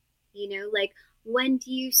fun? Like, when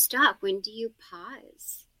do you stop? When do you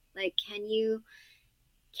pause? Like, can you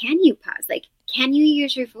pause? Like, can you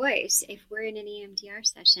use your voice if we're in an EMDR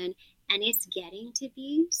session and it's getting to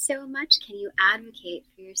be so much? Can you advocate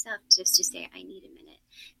for yourself just to say, I need a minute?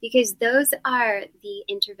 Because those are the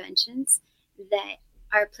interventions that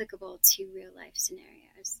are applicable to real life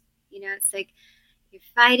scenarios. It's like you're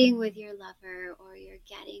fighting with your lover, or you're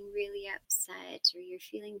getting really upset, or you're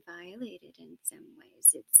feeling violated in some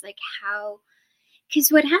ways. It's like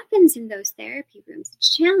because what happens in those therapy rooms,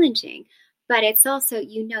 it's challenging, but it's also,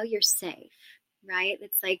 you're safe, right?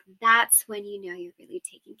 It's like, that's when you're really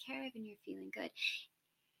taken care of and you're feeling good.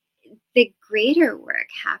 The greater work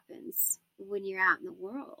happens when you're out in the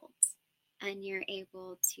world and you're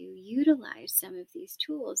able to utilize some of these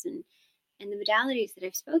tools, and the modalities that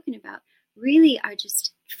I've spoken about really are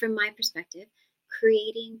just, from my perspective,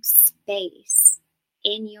 creating space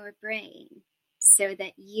in your brain so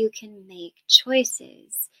that you can make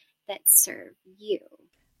choices that serve you.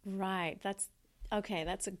 Right. That's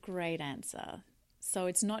a great answer. So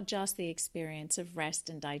it's not just the experience of rest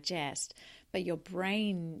and digest, but your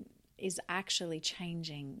brain is actually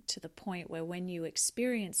changing to the point where when you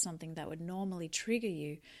experience something that would normally trigger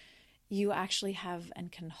you, you actually have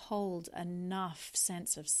and can hold enough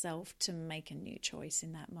sense of self to make a new choice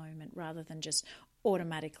in that moment, rather than just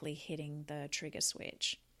automatically hitting the trigger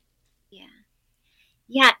switch.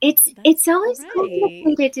 Yeah, it's always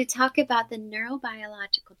complicated to talk about the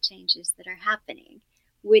neurobiological changes that are happening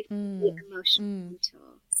with the emotional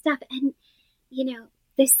stuff. And,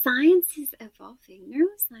 the science is evolving.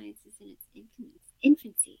 Neuroscience is in its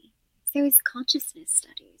infancy. So is consciousness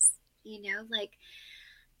studies. Like,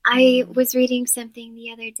 I was reading something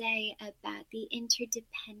the other day about the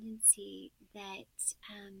interdependency that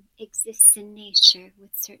exists in nature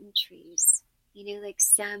with certain trees. Like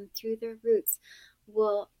some, through their roots,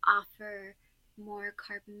 will offer more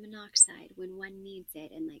carbon monoxide when one needs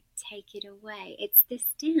it and like take it away. It's this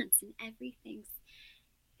dance, and everything's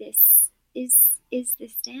this is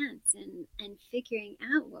this dance, and figuring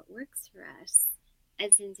out what works for us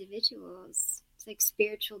as individuals. It's like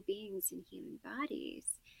spiritual beings in human bodies.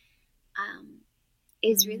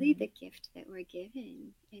 Is really the gift that we're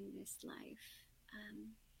given in this life.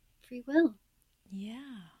 Free will.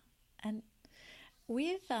 Yeah. And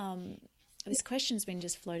with this question's been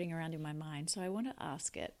just floating around in my mind, so I want to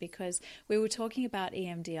ask it, because we were talking about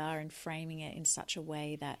EMDR and framing it in such a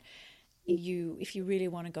way that if you really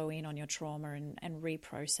want to go in on your trauma and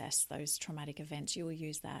reprocess those traumatic events, you will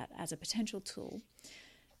use that as a potential tool.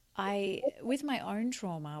 With my own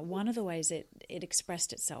trauma, one of the ways it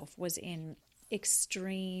expressed itself was in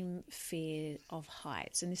extreme fear of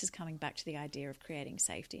heights. And this is coming back to the idea of creating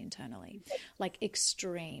safety internally. Like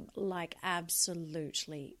extreme, like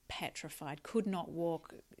absolutely petrified, could not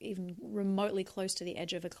walk even remotely close to the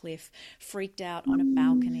edge of a cliff, freaked out on a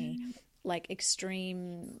balcony, like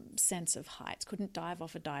extreme sense of heights, couldn't dive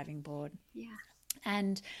off a diving board. Yeah.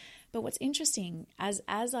 But what's interesting, as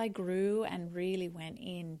I grew and really went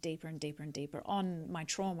in deeper and deeper and deeper on my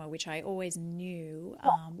trauma, which I always knew,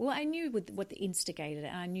 I knew what the instigated it,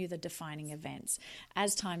 and I knew the defining events.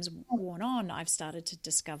 As time's worn on, I've started to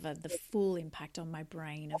discover the full impact on my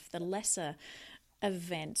brain of the lesser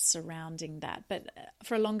events surrounding that. But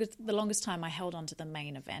for the longest time, I held on to the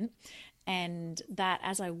main event, and that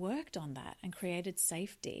as I worked on that and created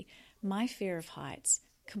safety, my fear of heights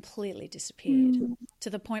completely disappeared to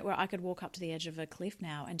the point where I could walk up to the edge of a cliff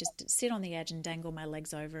now and just sit on the edge and dangle my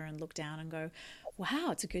legs over and look down and go,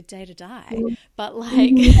 wow, it's a good day to die. But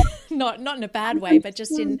like, not in a bad way, but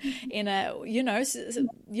just in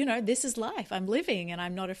a, this is life. I'm living and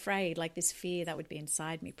I'm not afraid. Like this fear that would be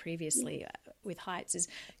inside me previously with heights is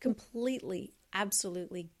completely,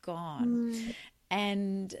 absolutely gone.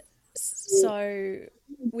 And so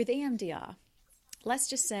with EMDR, let's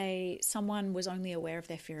just say someone was only aware of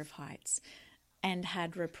their fear of heights and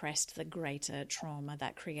had repressed the greater trauma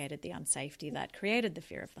that created the unsafety that created the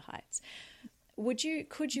fear of the heights.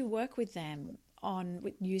 Could you work with them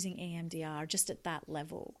with using EMDR just at that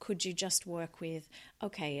level? Could you just work with,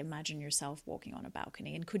 okay, imagine yourself walking on a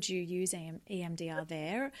balcony, and could you use EMDR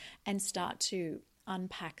there and start to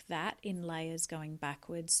unpack that in layers going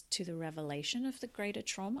backwards to the revelation of the greater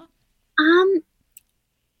trauma?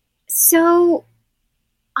 So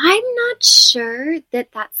I'm not sure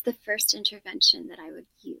that that's the first intervention that I would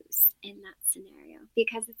use in that scenario,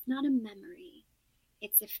 because it's not a memory,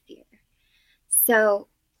 it's a fear. So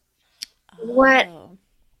it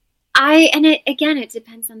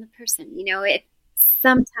depends on the person. It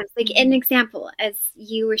sometimes, like an example, as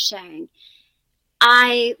you were sharing,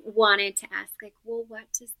 I wanted to ask, like, well, what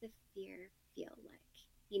does the fear feel like?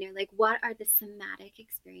 Like, what are the somatic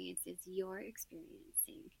experiences you're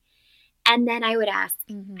experiencing? And then I would ask,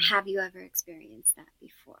 have you ever experienced that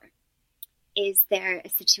before? Is there a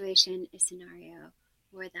situation, a scenario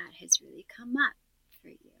where that has really come up for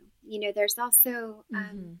you? There's also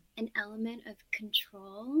an element of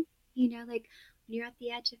control, like when you're at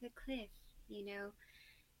the edge of a cliff,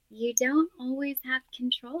 you don't always have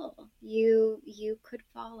control. You could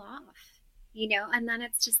fall off, and then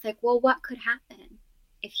it's just like, well, what could happen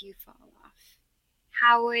if you fall off?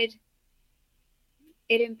 How would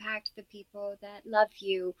it impact the people that love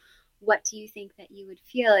you? What do you think that you would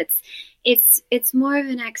feel? It's more of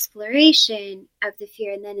an exploration of the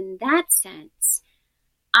fear. And then in that sense,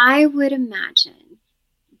 I would imagine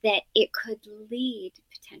that it could lead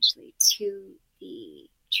potentially to the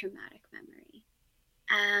traumatic memory.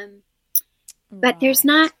 But there's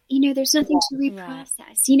not, there's nothing to reprocess.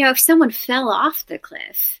 Right. If someone fell off the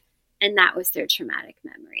cliff and that was their traumatic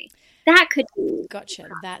memory, that could be. Gotcha.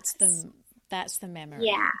 That's the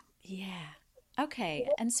memory. Yeah. Okay.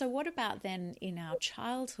 And so what about then in our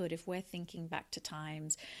childhood, if we're thinking back to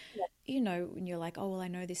times, when you're like, oh, well, I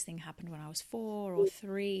know this thing happened when I was 4 or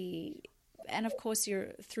 3. And of course,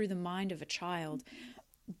 you're through the mind of a child.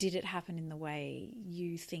 Did it happen in the way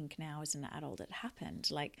you think now as an adult it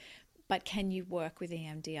happened? But can you work with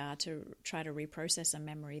EMDR to try to reprocess a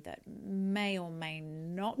memory that may or may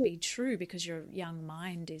not be true because your young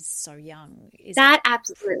mind is so young?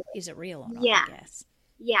 Absolutely. Is it real or not, I guess?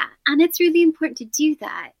 Yeah. And it's really important to do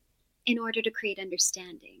that in order to create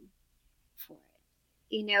understanding for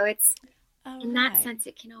it. It's in that sense,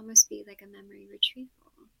 it can almost be like a memory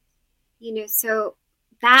retrieval. So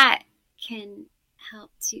that can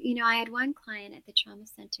help to, I had one client at the trauma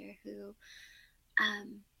center who,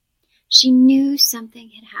 she knew something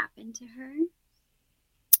had happened to her.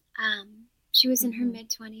 She was in her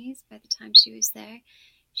mid-20s by the time she was there.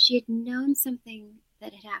 She had known something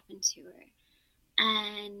that had happened to her.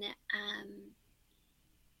 And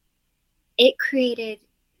it created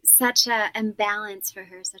such an imbalance for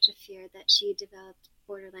her, such a fear, that she developed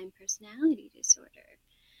borderline personality disorder.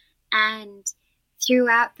 And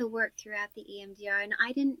throughout the work, throughout the EMDR, and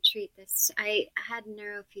I didn't treat this. I had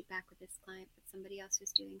neurofeedback with this client, but somebody else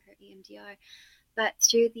was doing her EMDR. But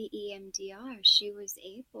through the EMDR, she was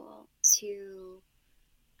able to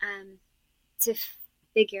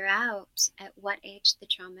figure out at what age the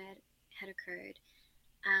trauma had occurred,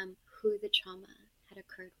 who the trauma had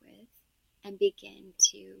occurred with, and begin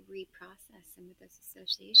to reprocess some of those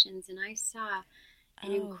associations. And I saw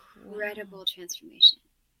an incredible transformation.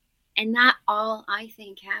 And that all, I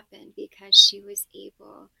think, happened because she was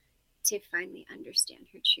able to finally understand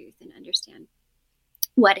her truth and understand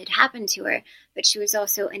what had happened to her. But she was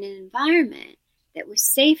also in an environment that was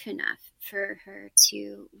safe enough for her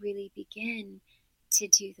to really begin to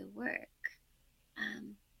do the work.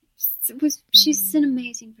 She's an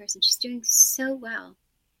amazing person. She's doing so well.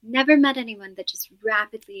 Never met anyone that just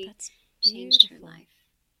rapidly changed her life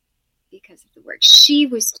because of the work she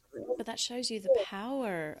was doing. But that shows you the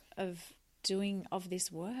power of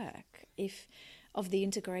this work, of the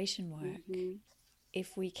integration work. Mm-hmm.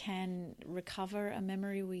 If we can recover a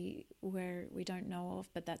memory where we don't know of,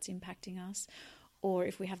 but that's impacting us, or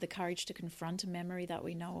if we have the courage to confront a memory that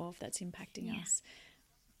we know of that's impacting us,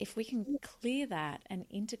 if we can clear that and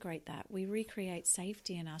integrate that, we recreate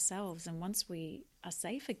safety in ourselves. And once we are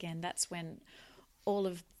safe again, that's when all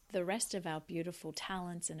of the rest of our beautiful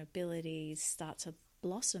talents and abilities start to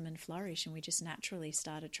blossom and flourish, and we just naturally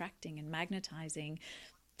start attracting and magnetizing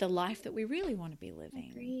the life that we really want to be living.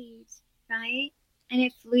 Agreed, right? And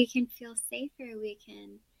if we can feel safer, we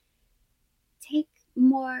can take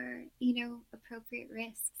more, appropriate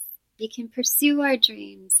risks. We can pursue our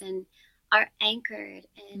dreams and are anchored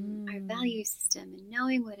in our value system and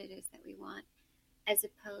knowing what it is that we want, as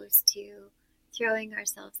opposed to throwing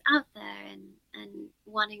ourselves out there and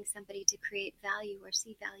wanting somebody to create value or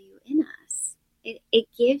see value in us. It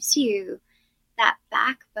gives you that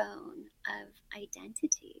backbone of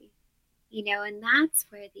identity, and that's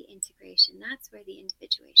where the integration, that's where the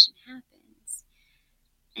individuation happens.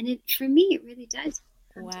 And for me, it really does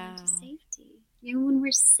come down to safety. When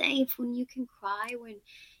we're safe, when you can cry, when,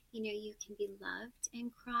 you can be loved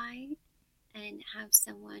and cry and have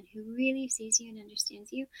someone who really sees you and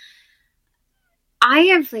understands you. I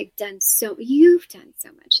have you've done so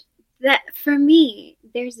much that for me,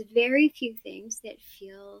 there's very few things that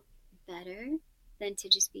feel better than to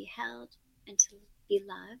just be held and to be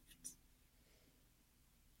loved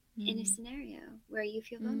in a scenario where you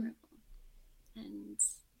feel vulnerable. And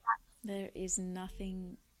there is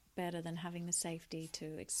nothing better than having the safety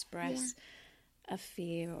to express a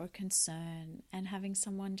fear or concern and having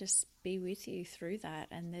someone just be with you through that,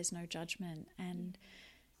 and there's no judgment. And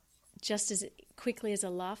just as quickly as a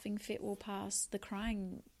laughing fit will pass, the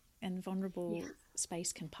crying and vulnerable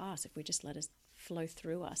space can pass if we just let it flow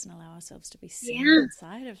through us and allow ourselves to be seen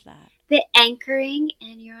inside of that. The anchoring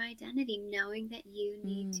in your identity, knowing that you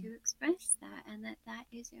need to express that and that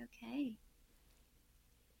is okay.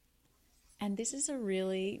 And this is a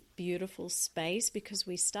really beautiful space because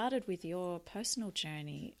we started with your personal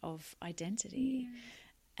journey of identity.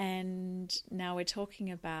 And now we're talking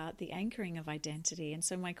about the anchoring of identity. And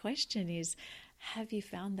so my question is, have you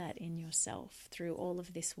found that in yourself through all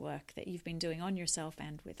of this work that you've been doing on yourself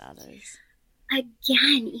and with others?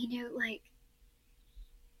 Again,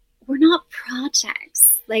 we're not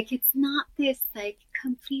projects. It's not this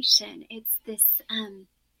completion. It's this,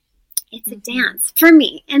 it's a dance for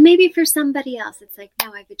me. And maybe for somebody else, it's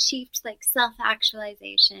no, I've achieved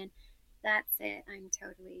self-actualization. That's it. I'm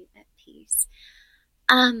totally at peace.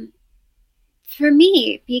 For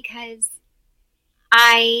me, because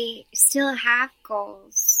I still have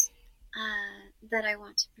goals that I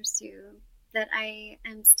want to pursue, that I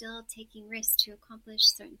am still taking risks to accomplish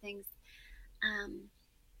certain things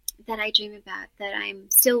that I dream about, that I'm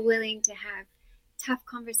still willing to have tough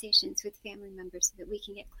conversations with family members so that we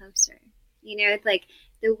can get closer.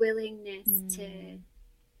 The willingness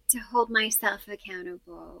to hold myself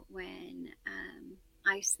accountable when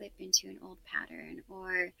I slip into an old pattern,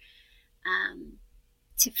 or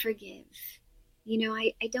to forgive.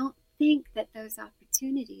 I don't think that those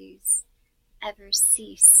opportunities ever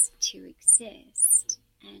cease to exist.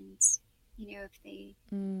 And, if they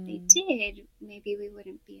did, maybe we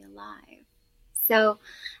wouldn't be alive. So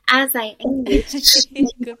as I age,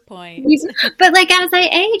 good point. But as I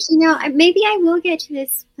age, maybe I will get to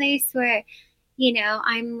this place where,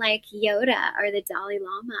 I'm like Yoda or the Dalai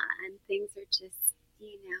Lama, and things are just,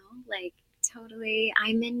 totally,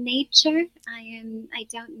 I'm in nature. I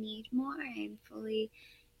don't need more. I'm fully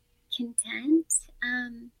content.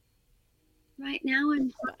 Right now,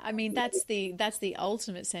 that's the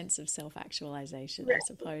ultimate sense of self-actualization, I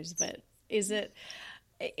suppose. But is it,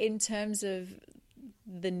 in terms of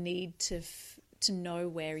the need to know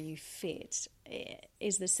where you fit,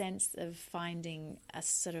 is the sense of finding a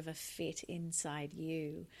sort of a fit inside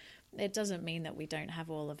you? It doesn't mean that we don't have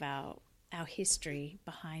all of our history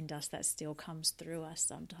behind us that still comes through us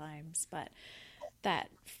sometimes, but that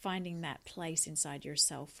finding that place inside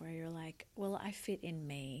yourself where you're like, well, I fit in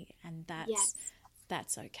me, and Yes.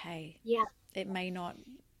 that's okay. Yeah. It may not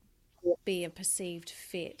be a perceived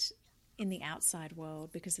fit in the outside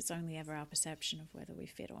world because it's only ever our perception of whether we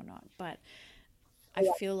fit or not. But I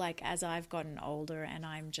feel like as I've gotten older and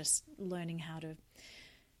I'm just learning how to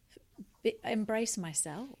embrace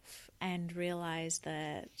myself and realize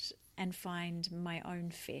that and find my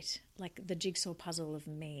own fit, like the jigsaw puzzle of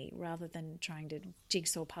me, rather than trying to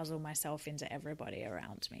jigsaw puzzle myself into everybody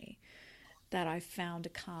around me, that I've found a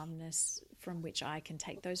calmness from which I can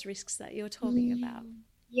take those risks that you're talking about.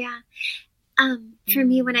 Yeah. For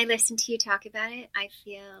me, when I listen to you talk about it, I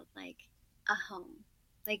feel like a home.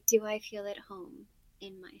 Like, do I feel at home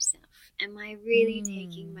in myself? Am I really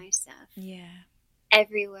taking myself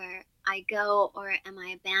everywhere I go, or am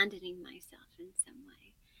I abandoning myself in some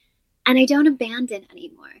way? And I don't abandon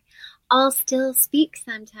anymore. I'll still speak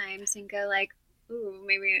sometimes and go like, ooh,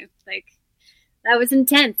 maybe like, that was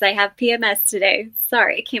intense. I have PMS today.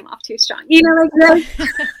 Sorry, it came off too strong. You know, like those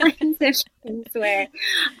kinds of things where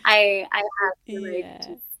I have to like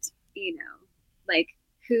just, you know, like,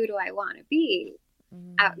 who do I want to be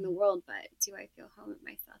out in the world? But do I feel home with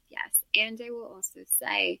myself? Yes. And I will also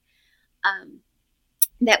say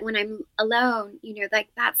that when I'm alone, you know, like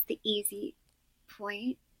that's the easy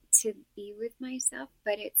point to be with myself.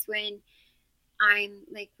 But it's when I'm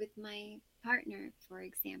like with my partner, for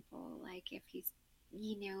example, like if he's,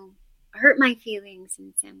 you know, hurt my feelings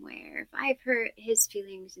in some way, or if I've hurt his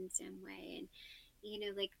feelings in some way, and, you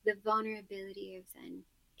know, like the vulnerability of then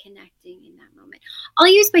connecting in that moment.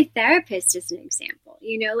 I'll use my therapist as an example,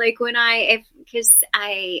 you know, like when because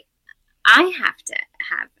I have to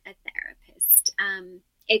have a therapist.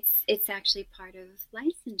 It's actually part of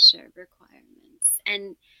licensure requirements,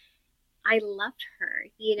 and I loved her,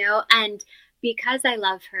 you know, and because I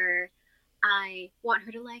love her, I want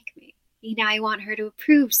her to like me. You know, I want her to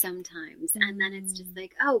approve sometimes. And then it's just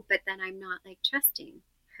like, oh, but then I'm not like trusting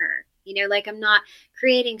her. You know, like I'm not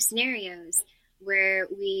creating scenarios where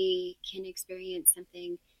we can experience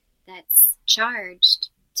something that's charged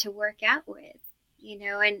to work out with, you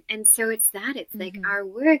know, and so it's like our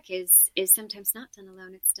work is sometimes not done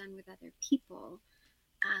alone. It's done with other people.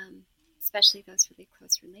 Especially those really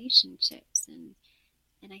close relationships, and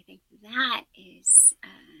I think that is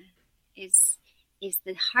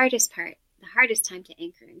the hardest part. The hardest time to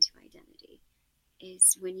anchor into identity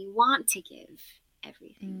is when you want to give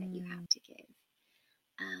everything that you have to give,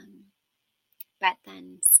 but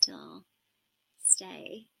then still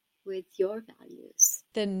stay with your values.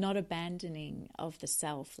 The not abandoning of the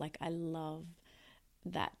self, like I love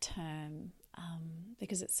that term.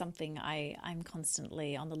 Because it's something I'm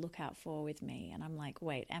constantly on the lookout for with me. And I'm like,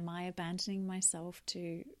 wait, am I abandoning myself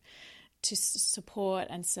to support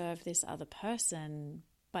and serve this other person,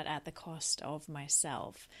 but at the cost of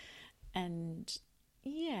myself? And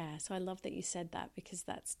yeah, so I love that you said that, because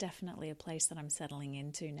that's definitely a place that I'm settling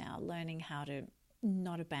into now, learning how to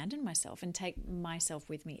not abandon myself and take myself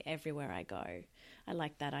with me everywhere I go. I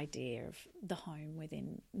like that idea of the home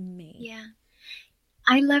within me. Yeah.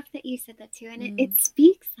 I love that you said that too, and it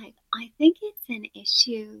speaks like, I think it's an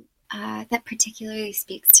issue that particularly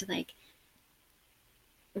speaks to like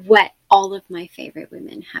what all of my favorite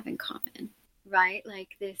women have in common, right? Like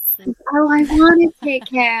this, like, oh, I want to take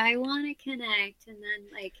care, I want to connect, and then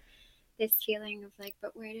like this feeling of like,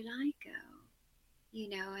 but where did I go? You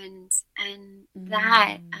know, and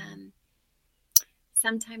that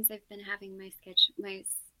sometimes I've been having my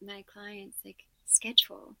clients like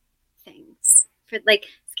schedule things. For like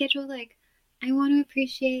schedule, like I want to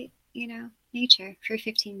appreciate, you know, nature for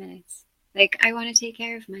 15 minutes. Like I want to take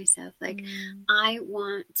care of myself. Like I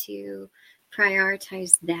want to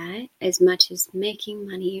prioritize that as much as making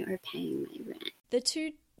money or paying my rent. The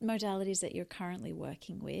two modalities that you're currently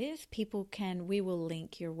working with, we will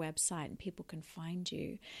link your website and people can find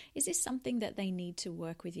you. Is this something that they need to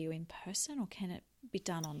work with you in person, or can it be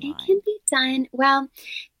done online? It can be done. Well,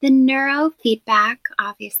 the neurofeedback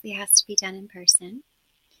obviously has to be done in person.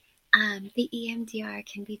 The EMDR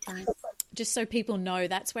can be done. Just so people know,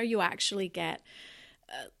 that's where you actually get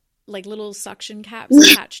like little suction caps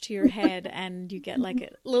attached to your head, and you get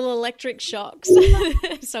like little electric shocks.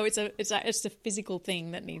 So it's a physical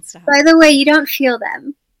thing that needs to happen. By the way, you don't feel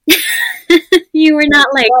them. You were not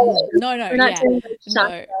like no, we're not doing like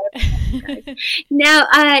no.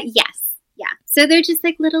 Yes, yeah. So they're just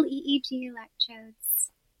like little EEG electrodes.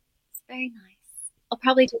 It's very nice. I'll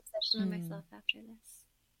probably do a session on myself after this.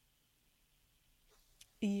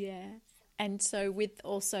 Yeah. And so with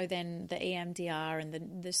also then the EMDR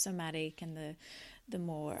and the somatic and the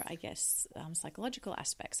more, I guess, psychological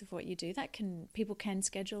aspects of what you do, people can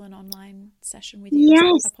schedule an online session with you.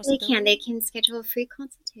 Yes, a possibility? They can schedule a free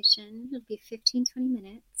consultation. It'll be 15, 20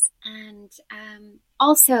 minutes. And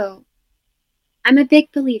also, I'm a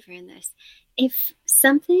big believer in this. If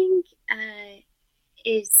something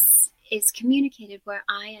is communicated where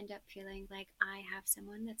I end up feeling like I have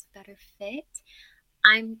someone that's better fit,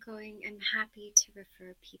 I'm happy to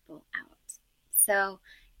refer people out. So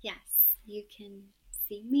yes, you can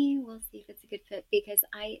see me. We'll see if it's a good fit, because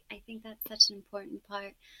I think that's such an important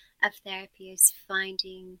part of therapy, is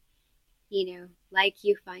finding, like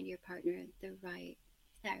you find your partner, the right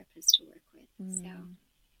therapist to work with. So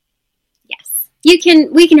yes,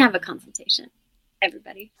 we can have a consultation,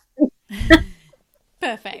 everybody.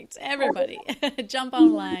 Perfect. Everybody jump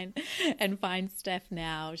online and find Steph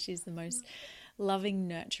now. She's the most loving,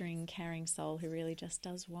 nurturing, caring soul who really just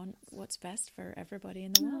does want what's best for everybody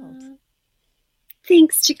in the world.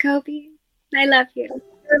 Thanks, Jacoby. I love you.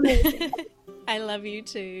 You're amazing. I love you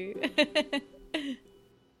too.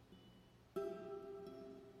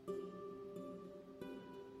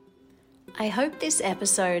 I hope this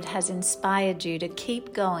episode has inspired you to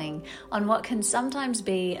keep going on what can sometimes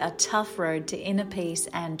be a tough road to inner peace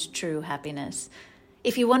and true happiness.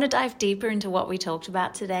 If you want to dive deeper into what we talked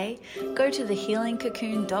about today, go to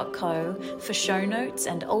thehealingcocoon.co for show notes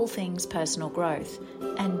and all things personal growth.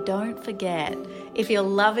 And don't forget, if you're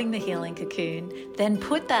loving The Healing Cocoon, then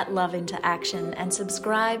put that love into action and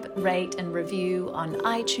subscribe, rate and review on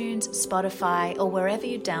iTunes, Spotify, or wherever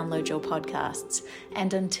you download your podcasts.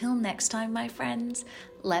 And until next time, my friends,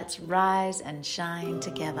 let's rise and shine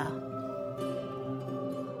together.